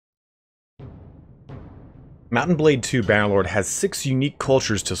Mountain Blade 2 Bannerlord has 6 unique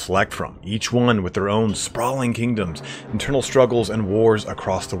cultures to select from, each one with their own sprawling kingdoms, internal struggles, and wars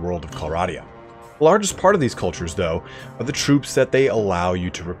across the world of Calradia. The largest part of these cultures, though, are the troops that they allow you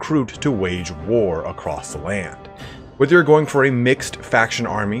to recruit to wage war across the land. Whether you're going for a mixed faction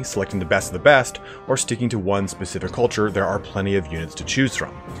army, selecting the best of the best, or sticking to one specific culture, there are plenty of units to choose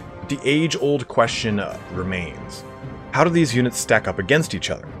from. But the age-old question remains: how do these units stack up against each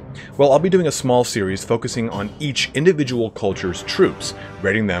other? Well, I'll be doing a small series focusing on each individual culture's troops,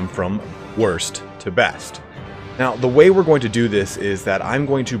 rating them from worst to best. Now, the way we're going to do this is that I'm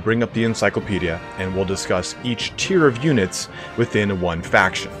going to bring up the encyclopedia and we'll discuss each tier of units within one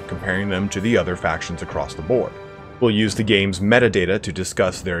faction, comparing them to the other factions across the board. We'll use the game's metadata to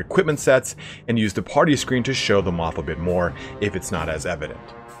discuss their equipment sets and use the party screen to show them off a bit more if it's not as evident.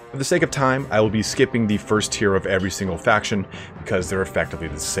 For the sake of time, I will be skipping the first tier of every single faction because they're effectively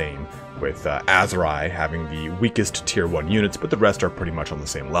the same, with Aserai having the weakest tier 1 units, but the rest are pretty much on the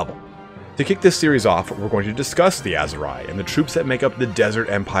same level. To kick this series off, we're going to discuss the Aserai and the troops that make up the desert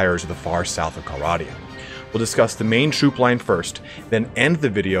empires of the far south of Calradia. We'll discuss the main troop line first, then end the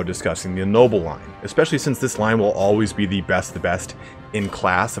video discussing the noble line, especially since this line will always be the best in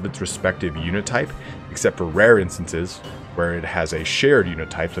class of its respective unit type, except for rare instances where it has a shared unit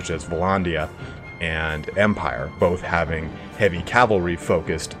type such as Valandia and Empire, both having heavy cavalry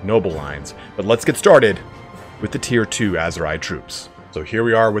focused noble lines. But let's get started with the tier 2 Aserai troops. So here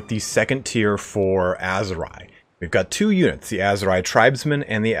we are with the second tier for Aserai. We've got 2 units, the Aserai Tribesman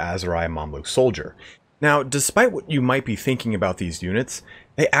and the Aserai Mamluk Soldier. Now, despite what you might be thinking about these units,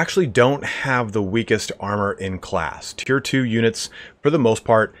 they actually don't have the weakest armor in class. Tier 2 units, for the most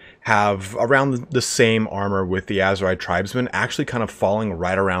part, have around the same armor with the Aserai Tribesmen, actually kind of falling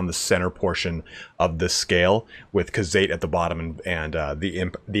right around the center portion of the scale, with Khazate at the bottom and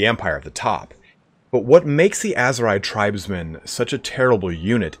the Empire at the top. But what makes the Aserai Tribesmen such a terrible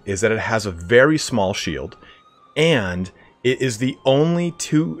unit is that it has a very small shield, and it is the only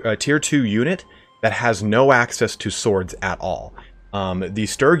tier 2 unit that has no access to swords at all. The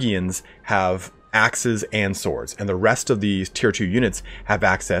Sturgians have axes and swords, and the rest of these tier 2 units have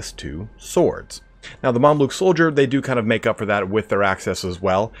access to swords. Now, the Mamluk Soldier, they do kind of make up for that with their access as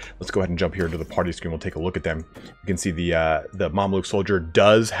well. Let's go ahead and jump here to the party screen. We'll take a look at them. You can see the Mamluk Soldier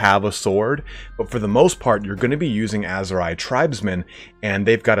does have a sword, but for the most part, you're going to be using Aserai Tribesmen, and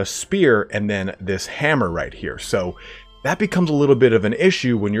they've got a spear and then this hammer right here. So that becomes a little bit of an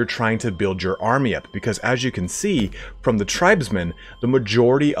issue when you're trying to build your army up, because as you can see from the Tribesmen, the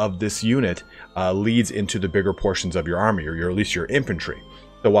majority of this unit leads into the bigger portions of your army, or at least your infantry.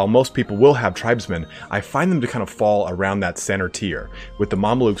 So while most people will have Tribesmen, I find them to kind of fall around that center tier, with the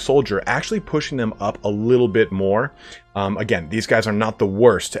Mamluk Soldier actually pushing them up a little bit more. Again, these guys are not the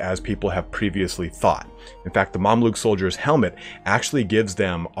worst as people have previously thought. In fact, the Mamluk Soldier's helmet actually gives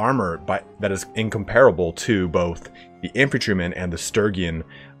them armor that is incomparable to both the infantrymen and the Sturgian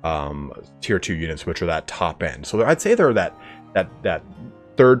tier 2 units, which are that top end. So I'd say they're that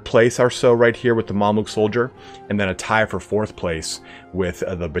third place or so right here with the Mamluk Soldier, and then a tie for 4th place with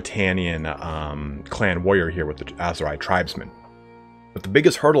the Battanian clan warrior here with the Aserai Tribesmen. But the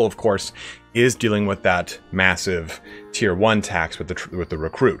biggest hurdle, of course, is dealing with that massive tier 1 tax with the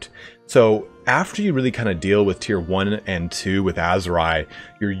recruit. So after you really kind of deal with tier 1 and 2 with Aserai,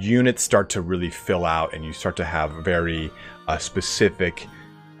 your units start to really fill out, and you start to have very specific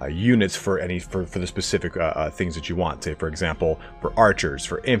units for the specific things that you want. Say, for example, for archers,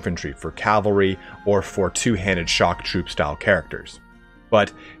 for infantry, for cavalry, or for two-handed shock troop style characters.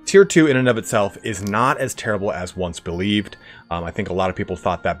 But tier 2 in and of itself is not as terrible as once believed. I think a lot of people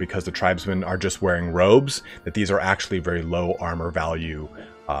thought that because the Tribesmen are just wearing robes, that these are actually very low armor value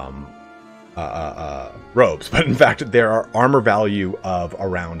robes, but in fact there are armor value of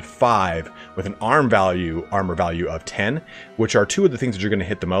around 5 with an armor value of 10, which are 2 of the things that you're going to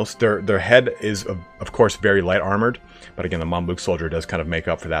hit the most. Their head is of course very light armored, but again the Mamluk Soldier does kind of make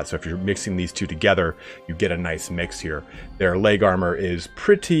up for that. So if you're mixing these 2 together, you get a nice mix here. Their leg armor is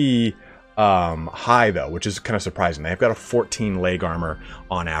pretty high though, which is kind of surprising. They've got a 14 leg armor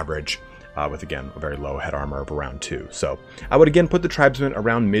on average, with again a very low head armor of around 2. So I would again put the Tribesmen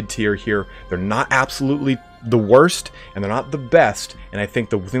around mid-tier here. They're not absolutely the worst, and they're not the best, and I think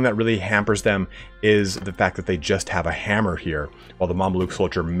the thing that really hampers them is the fact that they just have a hammer here, while the Mamluk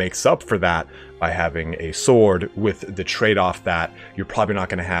Soldier makes up for that by having a sword, with the trade-off that you're probably not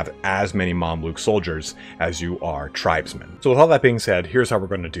going to have as many Mamluk Soldiers as you are Tribesmen. So with all that being said, here's how we're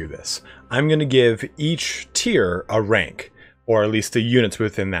going to do this. I'm going to give each tier a rank, or at least the units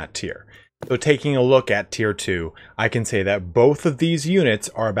within that tier. So taking a look at tier 2, I can say that both of these units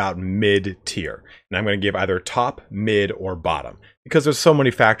are about mid-tier. And I'm going to give either top, mid, or bottom. Because there's so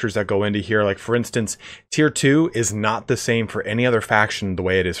many factors that go into here. Like for instance, tier 2 is not the same for any other faction the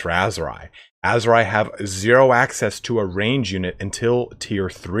way it is for Aserai. Aserai have zero access to a range unit until tier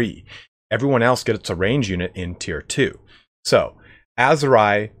 3. Everyone else gets a range unit in tier 2. So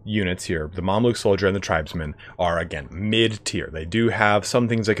Aserai units here, the Mamluk soldier and the tribesmen, are again mid-tier. They do have some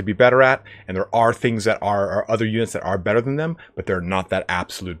things they could be better at, and there are things that are other units that are better than them, but they're not that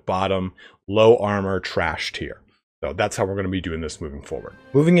absolute bottom, low armor, trash tier. So that's how we're going to be doing this moving forward.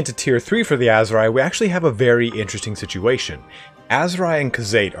 Moving into tier 3 for the Aserai, we actually have a very interesting situation. Aserai and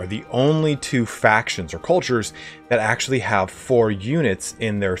Khazate are the only two factions or cultures that actually have 4 units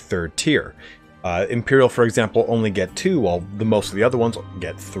in their 3rd tier. Imperial, for example, only get 2, while most of the other ones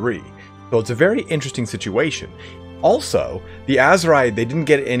get 3. So it's a very interesting situation. Also, the Aserai, they didn't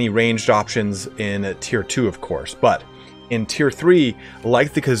get any ranged options in tier 2, of course, but in tier 3,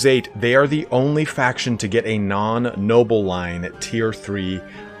 like the Khazate, they are the only faction to get a non-noble line tier 3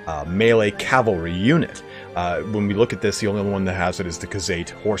 melee cavalry unit. When we look at this, the only one that has it is the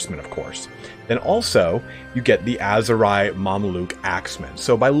Khazate horsemen, of course. Then also, you get the Aserai Mamluk axemen.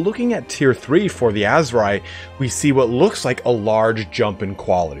 So by looking at tier 3 for the Aserai, we see what looks like a large jump in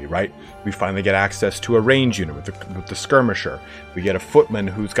quality, right? We finally get access to a range unit with the skirmisher. We get a footman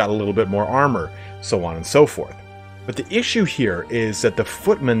who's got a little bit more armor, so on and so forth. But the issue here is that the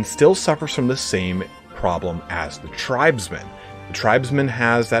footman still suffers from the same problem as the tribesman. The tribesman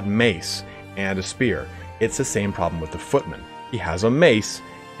has that mace and a spear. It's the same problem with the footman. He has a mace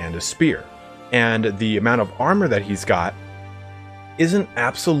and a spear. And the amount of armor that he's got isn't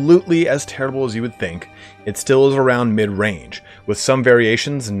absolutely as terrible as you would think. It still is around mid-range, with some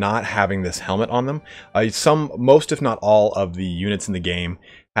variations not having this helmet on them. Most if not all of the units in the game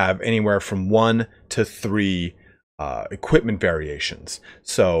have anywhere from 1 to 3 equipment variations.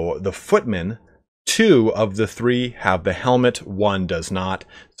 So the footman, 2 of the 3 have the helmet, 1 does not,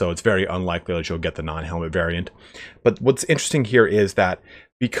 so it's very unlikely that you'll get the non-helmet variant. But what's interesting here is that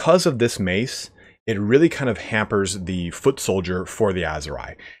because of this mace, it really kind of hampers the foot soldier for the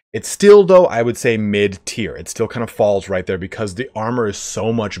Aserai. It's still, though, I would say mid-tier. It still kind of falls right there because the armor is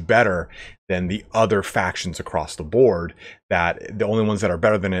so much better than the other factions across the board that the only ones that are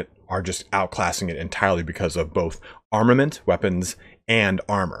better than it are just outclassing it entirely because of both armament, weapons, and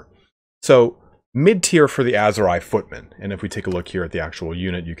armor. So mid-tier for the Aserai footman. And if we take a look here at the actual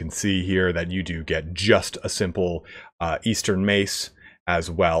unit, you can see here that you do get just a simple Eastern mace,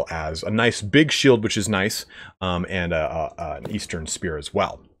 as well as a nice big shield, which is nice, and an Eastern spear as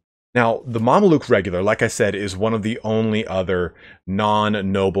well. Now, the Mamluk regular, like I said, is one of the only other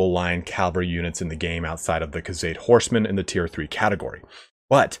non-noble line cavalry units in the game outside of the Khazate horsemen in the tier 3 category.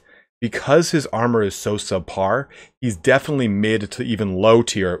 But because his armor is so subpar, he's definitely mid to even low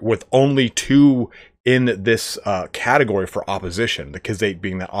tier, with only 2 in this category for opposition, the Khazate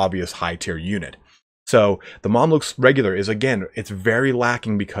being that obvious high tier unit. So the Mamluk's regular is, again, it's very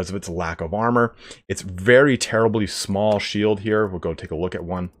lacking because of its lack of armor. It's very terribly small shield here. We'll go take a look at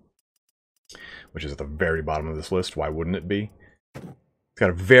one, which is at the very bottom of this list. Why wouldn't it be? It's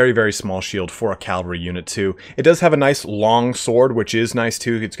got a very, very small shield for a cavalry unit too. It does have a nice long sword, which is nice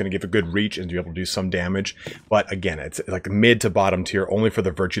too. It's going to give a good reach and be able to do some damage. But again, it's like mid to bottom tier only for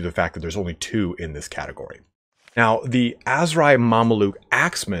the virtue of the fact that there's only 2 in this category. Now, the Aserai Mamluk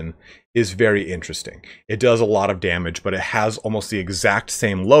Axeman is very interesting. It does a lot of damage, but it has almost the exact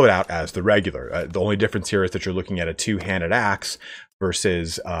same loadout as the regular. The only difference here is that you're looking at a 2-handed axe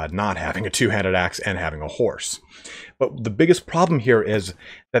versus not having a 2-handed axe and having a horse. But the biggest problem here is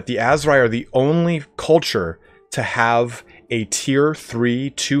that the Aserai are the only culture to have a tier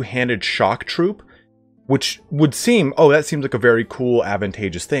 3 2-handed shock troop, which would seem, oh, that seems like a very cool,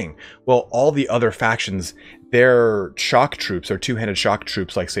 advantageous thing. Well, all the other factions, their shock troops, or 2-handed shock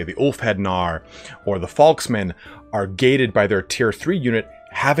troops, like say the Ulfhednar or the Falksmen, are gated by their tier 3 unit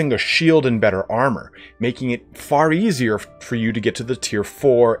having a shield and better armor, making it far easier for you to get to the tier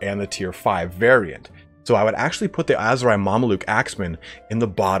 4 and the tier 5 variant. So I would actually put the Aserai Mamluk Axeman in the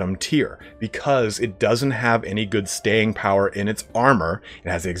bottom tier because it doesn't have any good staying power in its armor. It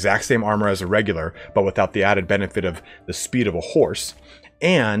has the exact same armor as a regular, but without the added benefit of the speed of a horse.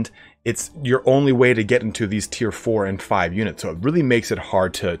 And it's your only way to get into these tier 4 and 5 units. So it really makes it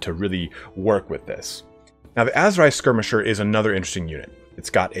hard to really work with this. Now the Aserai Skirmisher is another interesting unit. It's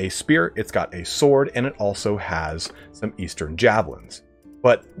got a spear, it's got a sword, and it also has some Eastern javelins.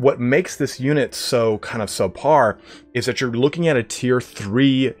 But what makes this unit so kind of subpar is that you're looking at a tier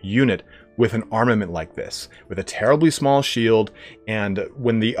 3 unit with an armament like this, with a terribly small shield. And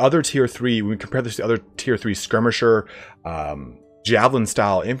when the other tier 3, when we compare this to other tier 3 skirmisher, javelin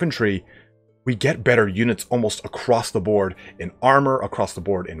style infantry, we get better units almost across the board in armor, across the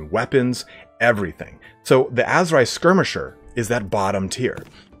board in weapons, everything. So the Aserai skirmisher is that bottom tier.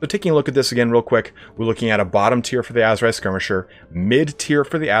 So taking a look at this again real quick, we're looking at a bottom tier for the Aserai skirmisher, mid tier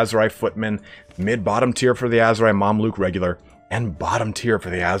for the Aserai footman, mid bottom tier for the Aserai Mamluk regular, and bottom tier for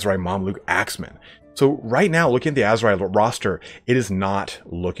the Aserai Mamluk axeman. So right now, looking at the Aserai roster, it is not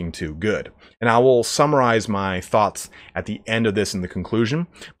looking too good. And I will summarize my thoughts at the end of this in the conclusion.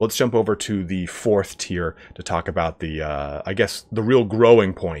 Let's jump over to the 4th tier to talk about the, I guess, the real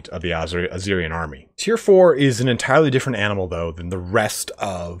growing point of the Assyrian army. Tier 4 is an entirely different animal, though, than the rest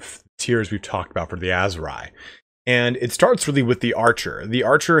of tiers we've talked about for the Aserai. And it starts really with the archer. The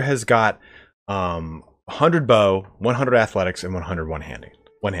archer has got 100 bow, 100 athletics, and 100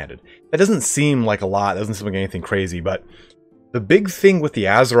 one-handed. That doesn't seem like a lot, doesn't seem like anything crazy, but the big thing with the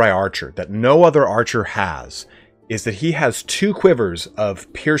Aserai archer that no other archer has is that he has 2 quivers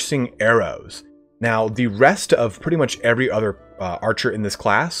of piercing arrows. Now, the rest of pretty much every other archer in this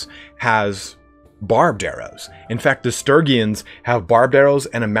class has barbed arrows. In fact, the Stygians have barbed arrows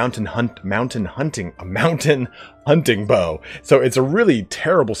and a mountain hunting bow. So it's a really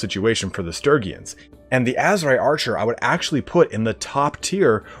terrible situation for the Stygians. And the Aserai archer I would actually put in the top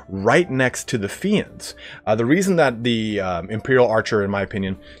tier right next to the Fiends. The reason that the Imperial archer, in my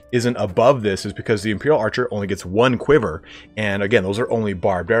opinion, isn't above this is because the Imperial archer only gets 1 quiver. And again, those are only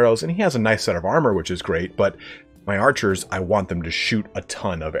barbed arrows. And he has a nice set of armor, which is great. But my archers, I want them to shoot a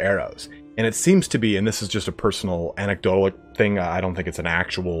ton of arrows. And it seems to be, and this is just a personal anecdotal thing, I don't think it's an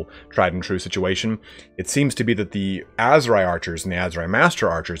actual tried and true situation. It seems to be that the Aserai archers and the Aserai master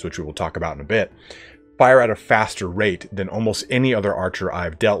archers, which we will talk about in a bit, fire at a faster rate than almost any other archer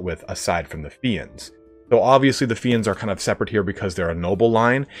I've dealt with aside from the Fiends. So obviously the Fiends are kind of separate here because they're a noble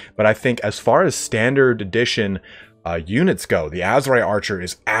line, but I think as far as standard edition units go, the Aserai archer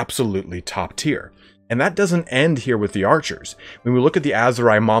is absolutely top tier. And that doesn't end here with the archers. When we look at the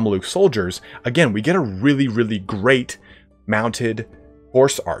Aserai Mamluk soldiers, again, we get a really, really great mounted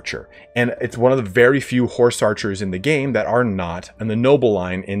horse archer. And it's one of the very few horse archers in the game that are not in the noble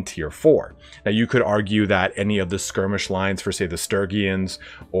line in tier 4. Now you could argue that any of the skirmish lines for say the Stygians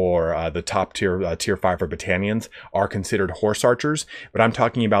or the top tier, tier 5 for Battanians are considered horse archers, but I'm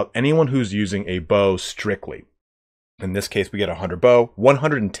talking about anyone who's using a bow strictly. In this case, we get 100 bow,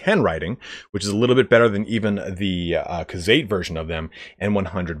 110 riding, which is a little bit better than even the Khazate version of them, and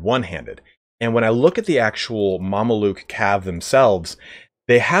 100 one-handed. And when I look at the actual Mameluke cav themselves,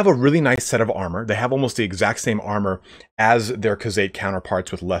 they have a really nice set of armor. They have almost the exact same armor as their Khazate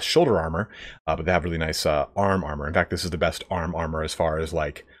counterparts with less shoulder armor, but they have really nice arm armor. In fact, this is the best arm armor as far as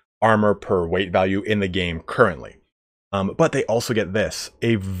like armor per weight value in the game currently. But they also get this,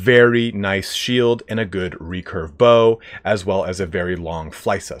 a very nice shield and a good recurve bow, as well as a very long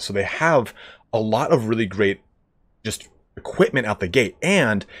flysa. So they have a lot of really great just equipment out the gate,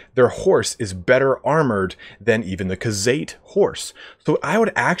 and their horse is better armored than even the Khazate horse. So I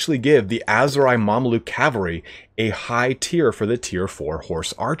would actually give the Aserai Mamluk cavalry a high tier for the tier 4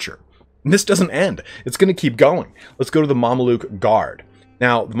 horse archer. And this doesn't end. It's going to keep going. Let's go to the Mamluk guard.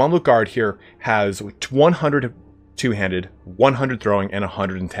 Now, the Mamluk guard here has 100 two-handed, 100 throwing, and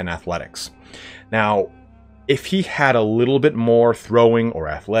 110 athletics. Now, if he had a little bit more throwing or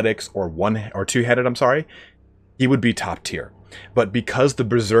athletics or two-handed, I'm sorry, he would be top tier. But because the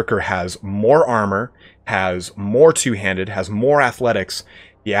Berserker has more armor, has more two-handed, has more athletics,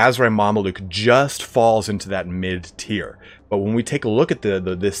 the Aserai Mamluk just falls into that mid tier. But when we take a look at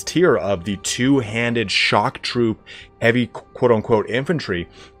this tier of the two-handed shock troop, heavy quote-unquote infantry,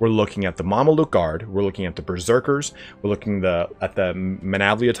 we're looking at the Mameluke Guard, we're looking at the Berserkers, we're looking at the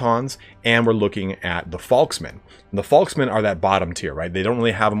Manavliatons, and we're looking at the Falksmen. And the Falksmen are that bottom tier, right? They don't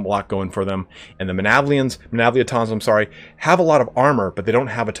really have a lot going for them. And the Manavliatons, I'm sorry, have a lot of armor, but they don't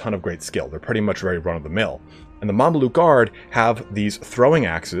have a ton of great skill. They're pretty much very run-of-the-mill. And the Mameluke Guard have these throwing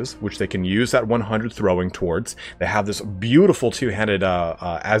axes, which they can use that 100 throwing towards. They have this beautiful two-handed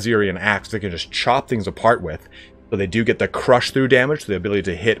Assyrian axe they can just chop things apart with. So they do get the crush through damage, so the ability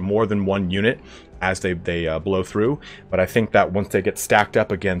to hit more than one unit as they blow through. But I think that once they get stacked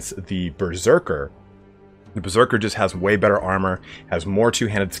up against the Berserker just has way better armor, has more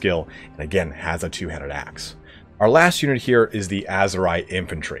two-handed skill, and again, has a two-handed axe. Our last unit here is the Aserai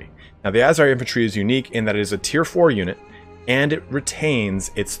Infantry. Now, the Aserai Infantry is unique in that it is a tier 4 unit, and it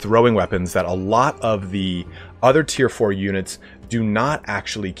retains its throwing weapons that a lot of the other tier 4 units do not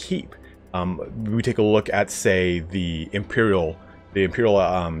actually keep. We take a look at, say, the Imperial the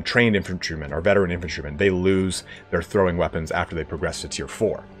Imperial trained infantrymen or veteran infantrymen, they lose their throwing weapons after they progress to tier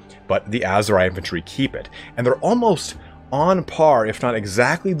 4. But the Aserai infantry keep it. And they're almost on par, if not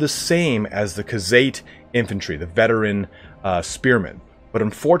exactly the same, as the Khazate infantry, the veteran spearmen. But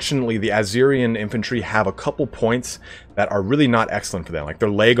unfortunately, the Azerian infantry have a couple points that are really not excellent for them. Like their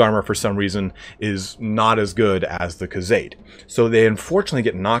leg armor, for some reason, is not as good as the Khazate. So they unfortunately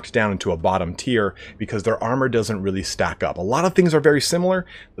get knocked down into a bottom tier because their armor doesn't really stack up. A lot of things are very similar.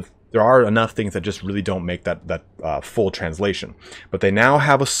 There are enough things that just really don't make that full translation. But they now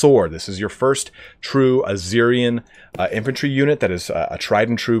have a sword. This is your first true Azerian infantry unit that is a tried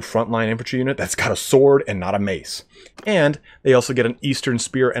and true frontline infantry unit that's got a sword and not a mace. And they also get an Eastern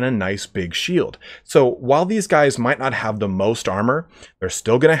spear and a nice big shield. So while these guys might not have the most armor, they're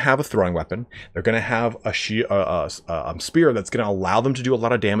still going to have a throwing weapon. They're going to have a spear that's going to allow them to do a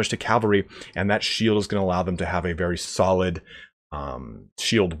lot of damage to cavalry, and that shield is going to allow them to have a very solid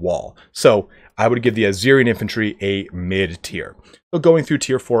shield wall. So I would give the Azerian infantry a mid tier. So going through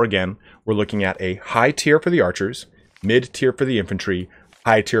tier 4 again, we're looking at a high tier for the archers, mid tier for the infantry,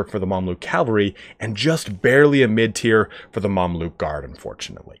 high tier for the Mamluk cavalry, and just barely a mid tier for the Mamluk guard,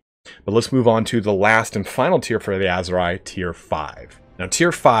 unfortunately. But let's move on to the last and final tier for the Aserai, tier 5. Now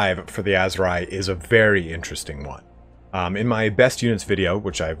tier 5 for the Aserai is a very interesting one. In my best units video,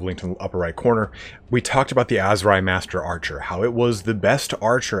 which I've linked in the upper right corner, we talked about the Aserai Master Archer, how it was the best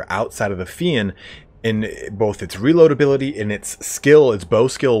archer outside of the Fian in both its reloadability and its skill. Its bow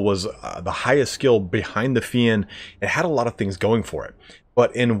skill was the highest skill behind the Fian. It had a lot of things going for it.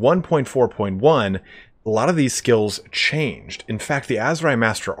 But in 1.4.1, a lot of these skills changed. In fact, the Aserai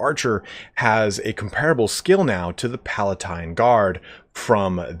Master Archer has a comparable skill now to the Palatine Guard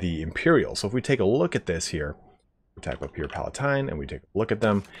from the Imperial. So if we take a look at this here, we type up here Palatine and we take a look at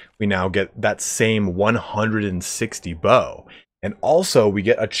them, we now get that same 160 bow. And also we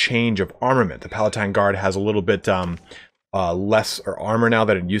get a change of armament. The Palatine Guard has a little bit less armor now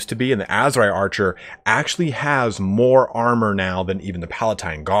than it used to be, and the Aserai Archer actually has more armor now than even the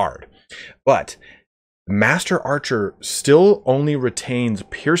Palatine Guard. But Master Archer still only retains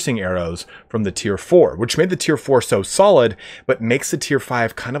piercing arrows from the tier 4, which made the tier 4 so solid, but makes the tier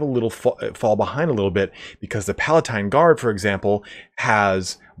 5 kind of a little fall behind a little bit, because the Palatine Guard, for example,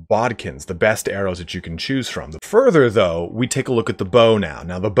 has bodkins, the best arrows that you can choose from. Further, though, we take a look at the bow now.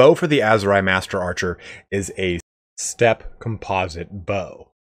 Now, the bow for the Aserai Master Archer is a step composite bow.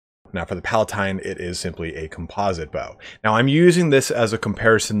 Now for the Palatine, it is simply a composite bow. Now I'm using this as a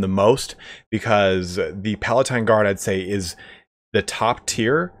comparison the most because the Palatine Guard, I'd say, is the top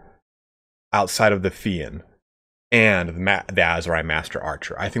tier outside of the Fian and the Aserai Master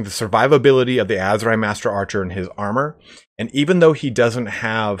Archer. I think the survivability of the Aserai Master Archer and his armor, and even though he doesn't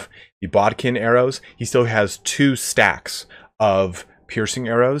have the bodkin arrows, he still has 2 stacks of piercing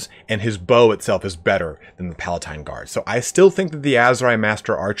arrows, and his bow itself is better than the Palatine Guard. So I still think that the Aserai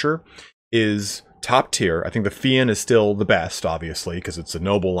Master Archer is top tier. I think the Fian is still the best, obviously, because it's a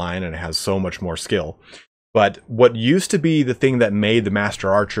noble line and it has so much more skill. But what used to be the thing that made the Master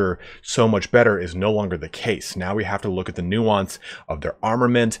Archer so much better is no longer the case. Now we have to look at the nuance of their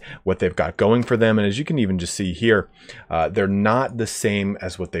armament, what they've got going for them. And as you can even just see here, they're not the same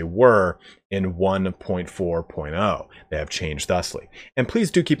as what they were in 1.4.0. They have changed thusly. And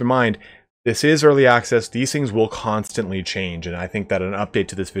please do keep in mind, this is early access. These things will constantly change. And I think that an update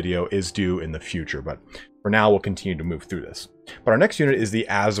to this video is due in the future. But for now, we'll continue to move through this. But our next unit is the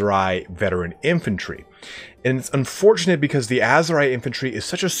Aserai Veteran Infantry. And it's unfortunate because the Aserai Infantry is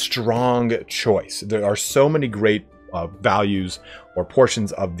such a strong choice. There are so many great values or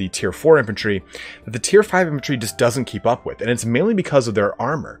portions of the tier 4 infantry that the tier 5 infantry just doesn't keep up with. And it's mainly because of their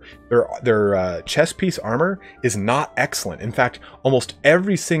armor. Their chest piece armor is not excellent. In fact, almost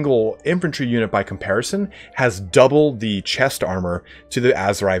every single infantry unit by comparison has double the chest armor to the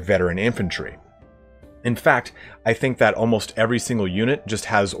Aserai Veteran Infantry. In fact, I think that almost every single unit just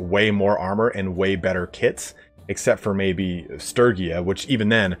has way more armor and way better kits, except for maybe Stygia, which even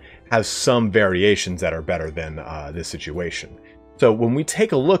then has some variations that are better than this situation. So when we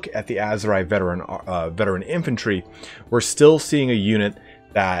take a look at the Aserai Veteran Infantry, we're still seeing a unit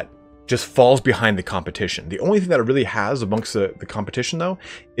that just falls behind the competition. The only thing that it really has amongst the competition, though,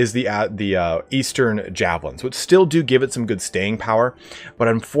 is the Eastern Javelins, which still do give it some good staying power. But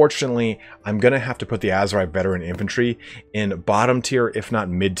unfortunately, I'm going to have to put the Aserai Veteran Infantry in bottom tier, if not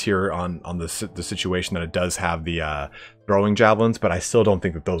mid tier, on the situation that it does have the throwing javelins. But I still don't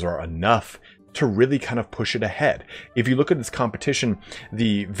think that those are enough to really kind of push it ahead. If you look at this competition,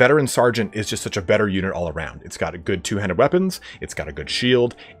 the Veteran Sergeant is just such a better unit all around. It's got a good two-handed weapons, it's got a good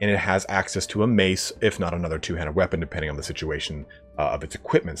shield, and it has access to a mace, if not another two-handed weapon, depending on the situation of its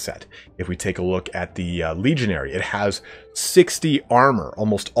equipment set. If we take a look at the Legionary, it has 60 armor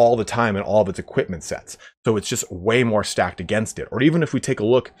almost all the time in all of its equipment sets. So it's just way more stacked against it. Or even if we take a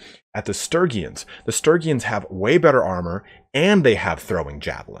look at the Sturgians have way better armor and they have throwing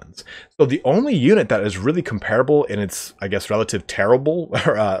javelins. So the only unit that is really comparable in its, I guess, relative terrible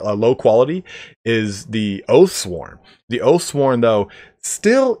or low quality is the Oathsworn. The Oathsworn, though,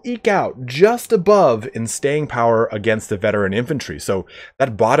 still eke out just above in staying power against the veteran infantry. So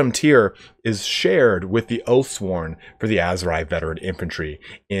that bottom tier is shared with the Oathsworn for the Aserai veteran infantry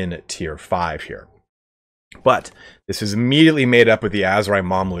in tier 5 here. But this is immediately made up with the Aserai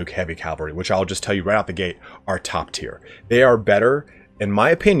Mamluk heavy cavalry, which I'll just tell you right out the gate are top tier. They are better, in my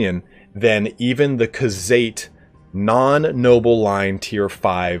opinion, than even the Khazate non-noble line tier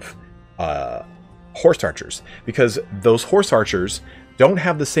 5 horse archers, because those horse archers don't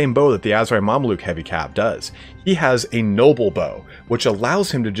have the same bow that the Aserai Mamluk heavy cav does. He has a noble bow, which allows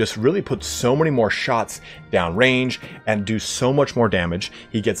him to just really put so many more shots down range and do so much more damage.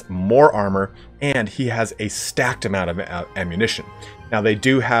 He gets more armor, and he has a stacked amount of ammunition. Now, they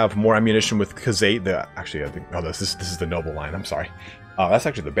do have more ammunition with Khazate. Actually, I think, oh, this is the noble line. I'm sorry. That's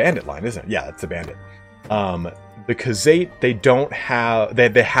actually the bandit line, isn't it? Yeah, that's the bandit. The Khazate, they don't have,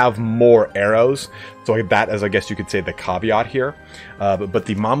 they have more arrows, so that is, I guess you could say, the caveat here. But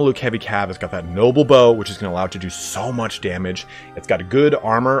the Mamluk heavy cav has got that noble bow, which is going to allow it to do so much damage. It's got good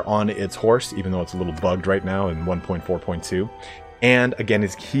armor on its horse, even though it's a little bugged right now in 1.4.2. And again,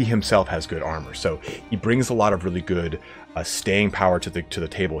 he himself has good armor, so he brings a lot of really good staying power to the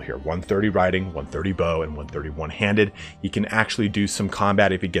table here. 130 riding, 130 bow, and 130 one-handed. He can actually do some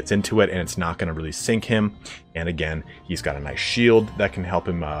combat if he gets into it, and it's not going to really sink him. And again, he's got a nice shield that can help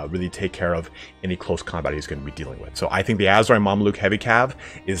him really take care of any close combat he's going to be dealing with. So I think the Aserai Mamluk heavy cav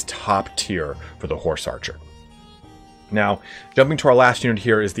is top tier for the horse archer. Now, jumping to our last unit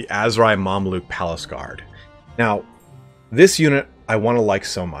here is the Aserai Mamluk Palace Guard. Now, this unit I want to like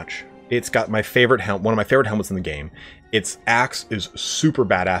so much. It's got my favorite helmet, one of my favorite helmets in the game. Its axe is super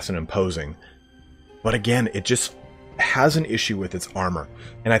badass and imposing, but again, it just has an issue with its armor.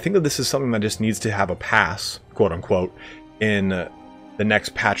 And I think that this is something that just needs to have a pass, quote unquote, in the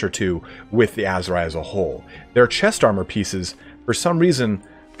next patch or two with the Aserai as a whole. Their chest armor pieces, for some reason,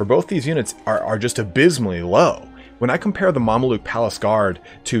 for both these units are just abysmally low. When I compare the Mamluk Palace Guard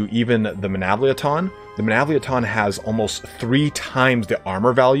to even the Manavliaton has almost 3 times the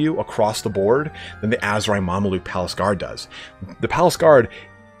armor value across the board than the Aserai Mamluk Palace Guard does. The Palace Guard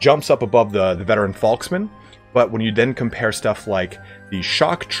jumps up above the veteran Falksman, but when you then compare stuff like the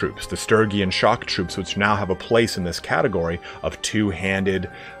shock troops, the Sturgian shock troops, which now have a place in this category of two-handed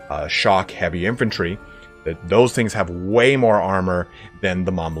shock heavy infantry, those things have way more armor than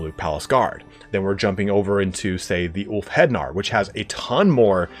the Mamluk Palace Guard. Then we're jumping over into, say, the Ulf Hednar, which has a ton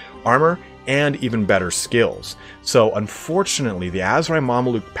more armor and even better skills. So unfortunately, the Aserai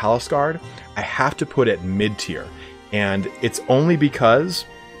Mamluk Palace Guard, I have to put at mid-tier. And it's only because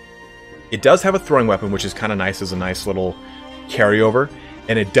it does have a throwing weapon, which is kind of nice as a nice little carryover.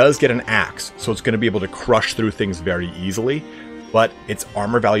 And it does get an axe, so it's going to be able to crush through things very easily. But its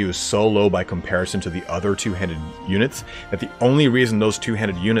armor value is so low by comparison to the other two-handed units that the only reason those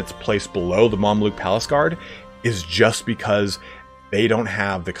two-handed units place below the Mamluk Palace Guard is just because they don't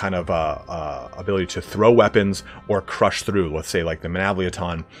have the kind of ability to throw weapons or crush through. Let's say like the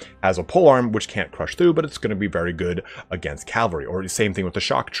Manavliaton has a polearm which can't crush through, but it's going to be very good against cavalry. Or the same thing with the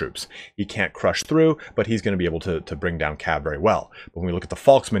shock troops. He can't crush through, but he's going to be able to bring down cav very well. But when we look at the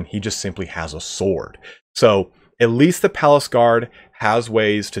Falksman, he just simply has a sword. So at least the Palace Guard has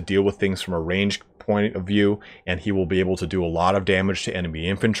ways to deal with things from a range point of view, and he will be able to do a lot of damage to enemy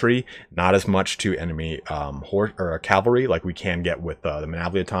infantry, not as much to enemy horse or cavalry like we can get with the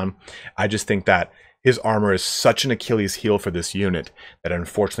Manavliaton. I just think that his armor is such an Achilles heel for this unit that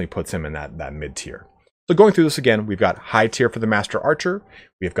unfortunately puts him in that mid tier. So going through this again, we've got high tier for the Master Archer,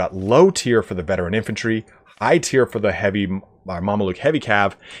 we've got low tier for the veteran infantry, high tier for the heavy Mamluk heavy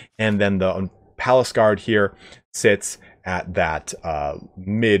cav, and then the Palace Guard here sits at that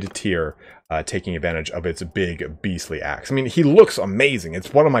mid tier, taking advantage of its big beastly axe. I mean, he looks amazing.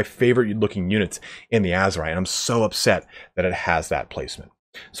 It's one of my favorite looking units in the Aserai, and I'm so upset that it has that placement.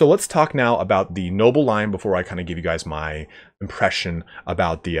 So let's talk now about the noble line before I kind of give you guys my impression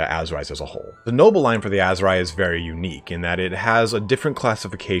about the Aserais as a whole. The noble line for the Aserai is very unique in that it has a different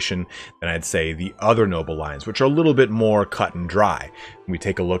classification than I'd say the other noble lines, which are a little bit more cut and dry. When we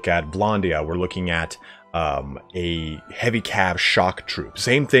take a look at Vlandia, we're looking at a heavy cav shock troop.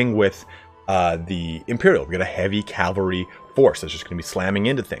 Same thing with the Imperial. We got a heavy cavalry force that's just going to be slamming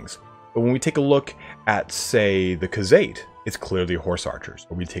into things. But when we take a look at, say, the Khazate, it's clearly horse archers.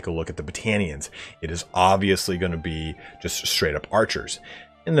 When we take a look at the Battanians, it is obviously going to be just straight up archers.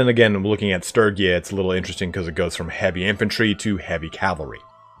 And then again, looking at Stygia, it's a little interesting because it goes from heavy infantry to heavy cavalry.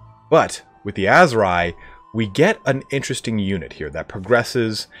 But with the Aserai, we get an interesting unit here that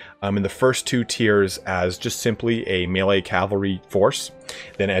progresses in the first 2 tiers as just simply a melee cavalry force.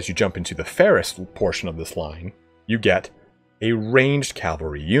 Then as you jump into the Ferris portion of this line, you get a ranged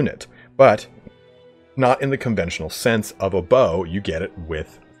cavalry unit. But not in the conventional sense of a bow, you get it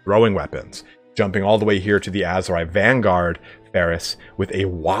with throwing weapons. Jumping all the way here to the Aserai Vanguard Ferris with a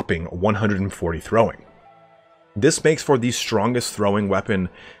whopping 140 throwing. This makes for the strongest throwing weapon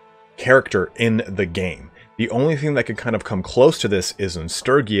character in the game. The only thing that could kind of come close to this is in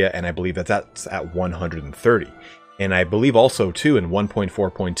Stygia, and I believe that that's at 130. And I believe also, too, in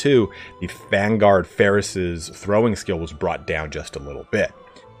 1.4.2, the Vanguard Ferris's throwing skill was brought down just a little bit.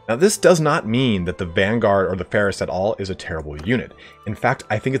 Now, this does not mean that the Vanguard or the Ferris at all is a terrible unit. In fact,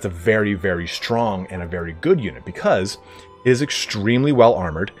 I think it's a very, very strong and a very good unit because it is extremely well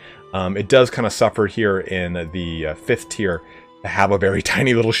armored. It does kind of suffer here in the 5th tier to have a very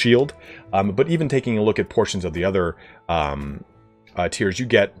tiny little shield. But even taking a look at portions of the other tiers, you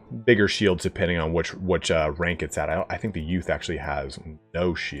get bigger shields depending on which rank it's at. I think the youth actually has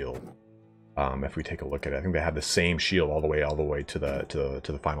no shield. If we take a look at it, I think they have the same shield all the way to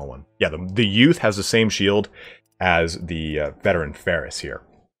the final one. Yeah, the youth has the same shield as the veteran Ferris here.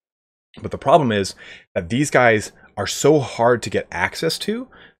 But the problem is that these guys are so hard to get access to,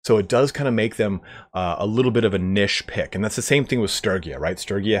 so it does kind of make them a little bit of a niche pick. And that's the same thing with Stygia, right?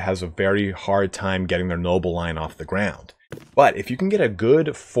 Stygia has a very hard time getting their noble line off the ground. But if you can get a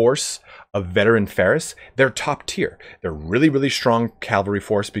good force of veteran Ferris, they're top tier. They're really, really strong cavalry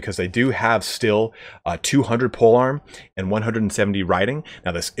force because they do have still 200 polearm and 170 riding.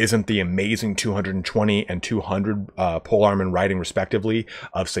 Now, this isn't the amazing 220 and 200 polearm and riding, respectively,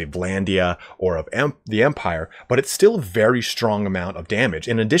 of, say, Vlandia or of the Empire, but it's still a very strong amount of damage.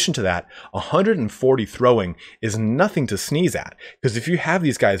 In addition to that, 140 throwing is nothing to sneeze at, because if you have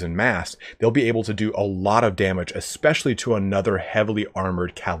these guys in mass, they'll be able to do a lot of damage, especially to another heavily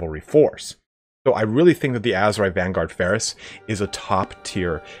armored cavalry force. So I really think that the Aserai Vanguard Ferris is a top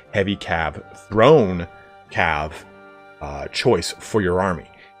tier heavy cav, throne cav choice for your army.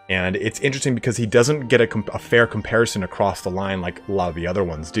 And it's interesting because he doesn't get a fair comparison across the line like a lot of the other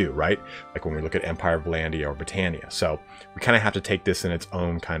ones do, right? Like when we look at Empire of Vlandia or Britannia. So we kind of have to take this in its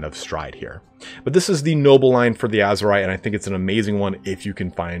own kind of stride here. But this is the noble line for the Aserai, and I think it's an amazing one if you can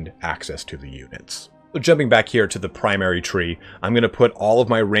find access to the units. So jumping back here to the primary tree, I'm going to put all of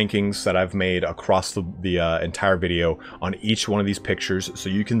my rankings that I've made across the entire video on each one of these pictures so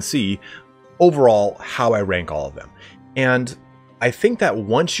you can see overall how I rank all of them. And I think that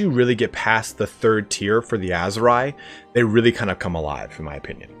once you really get past the 3rd tier for the Aserai, they really kind of come alive, in my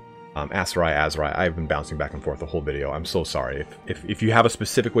opinion. Aserai, I've been bouncing back and forth the whole video. I'm so sorry. If you have a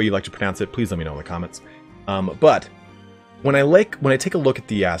specific way you'd like to pronounce it, please let me know in the comments. But when I take a look at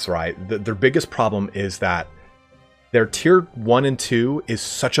the Aserai, their biggest problem is that their tier 1 and 2 is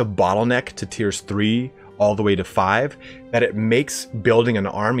such a bottleneck to tiers 3 all the way to 5 that it makes building an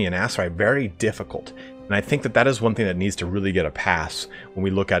army in Aserai very difficult. And I think that that is one thing that needs to really get a pass when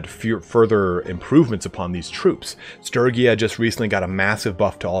we look at further improvements upon these troops. Stygia just recently got a massive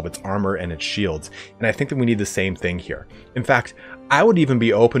buff to all of its armor and its shields, and I think that we need the same thing here. In fact, I would even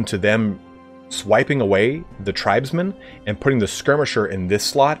be open to them swiping away the tribesmen and putting the skirmisher in this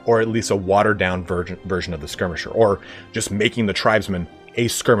slot, or at least a watered down version of the skirmisher, or just making the tribesmen a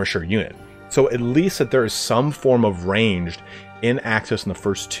skirmisher unit. So at least that there is some form of ranged in access in the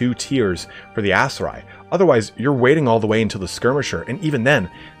first 2 tiers for the Aserai. Otherwise, you're waiting all the way until the skirmisher, and even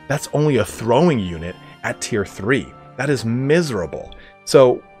then, that's only a throwing unit at tier 3. That is miserable.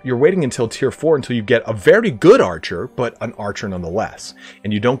 So you're waiting until tier 4 until you get a very good archer, but an archer nonetheless.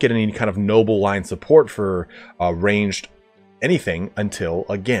 And you don't get any kind of noble line support for ranged anything until,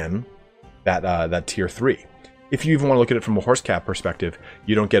 again, that tier 3. If you even want to look at it from a horse cap perspective,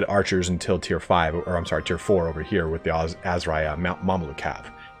 you don't get archers until tier 5, or I'm sorry, tier 4 over here with the Aserai Mameluke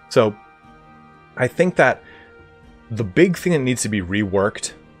cav. So I think that the big thing that needs to be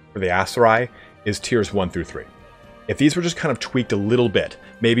reworked for the Aserai is tiers 1 through 3. If these were just kind of tweaked a little bit,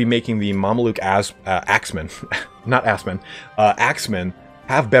 maybe making the Mameluke axemen, not assmen, axemen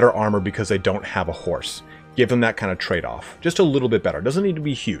have better armor because they don't have a horse. Give them that kind of trade-off. Just a little bit better. It doesn't need to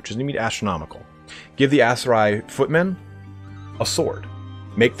be huge. It doesn't need to be astronomical. Give the Aserai footmen a sword.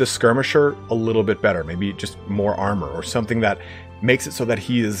 Make the skirmisher a little bit better. Maybe just more armor or something that makes it so that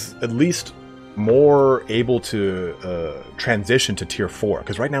he is at least more able to transition to tier 4,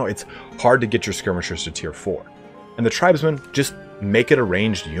 because right now it's hard to get your skirmishers to tier 4. And the tribesmen, just make it a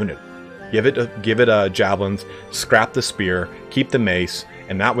ranged unit. Give it javelins, scrap the spear, keep the mace,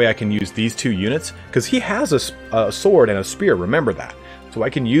 and that way I can use these 2 units, because he has a sword and a spear, remember that. So I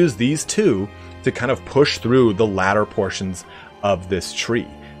can use these 2 to kind of push through the latter portions of this tree.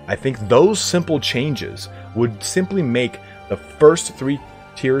 I think those simple changes would simply make the first 3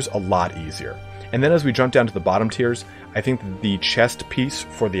 tiers a lot easier. And then as we jump down to the bottom tiers, I think the chest piece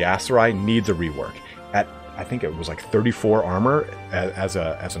for the Aserai needs a rework. At, I think it was like 34 armor as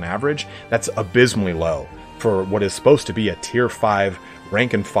an average. That's abysmally low for what is supposed to be a tier 5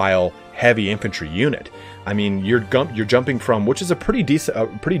 rank and file heavy infantry unit. I mean, you're jumping from, which is a pretty decent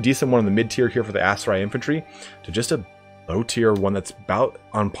one in the mid tier here for the Aserai infantry, to just a low tier one that's about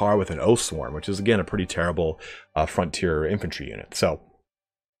on par with an Oath Swarm, which is again a pretty terrible front tier infantry unit. So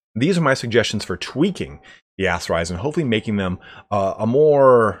these are my suggestions for tweaking the Aserais and hopefully making them a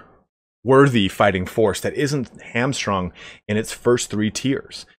more worthy fighting force that isn't hamstrung in its first 3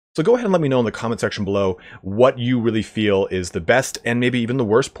 tiers. So go ahead and let me know in the comment section below what you really feel is the best and maybe even the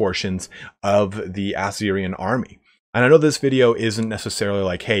worst portions of the Assyrian army. And I know this video isn't necessarily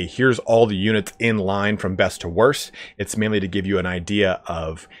like, hey, here's all the units in line from best to worst. It's mainly to give you an idea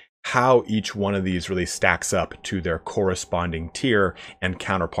of how each one of these really stacks up to their corresponding tier and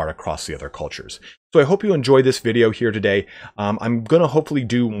counterpart across the other cultures. So I hope you enjoyed this video here today. I'm going to hopefully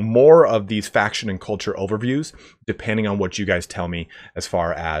do more of these faction and culture overviews, depending on what you guys tell me as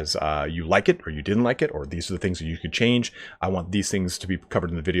far as you like it or you didn't like it, or these are the things that you could change. I want these things to be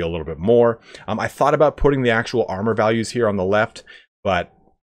covered in the video a little bit more. I thought about putting the actual armor values here on the left, but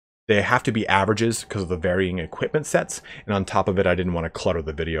they have to be averages because of the varying equipment sets. And on top of it, I didn't want to clutter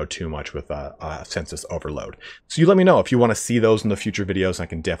the video too much with a census overload. So you let me know if you want to see those in the future videos. I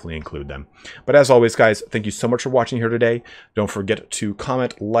can definitely include them. But as always, guys, thank you so much for watching here today. Don't forget to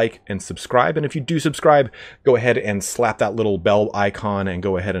comment, like, and subscribe. And if you do subscribe, go ahead and slap that little bell icon and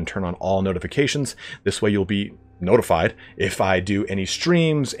go ahead and turn on all notifications. This way you'll be notified if I do any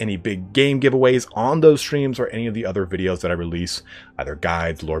streams, any big game giveaways on those streams, or any of the other videos that I release, either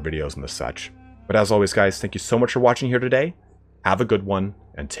guides, lore videos, and the such. But as always, guys, thank you so much for watching here today. Have a good one,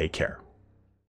 and take care.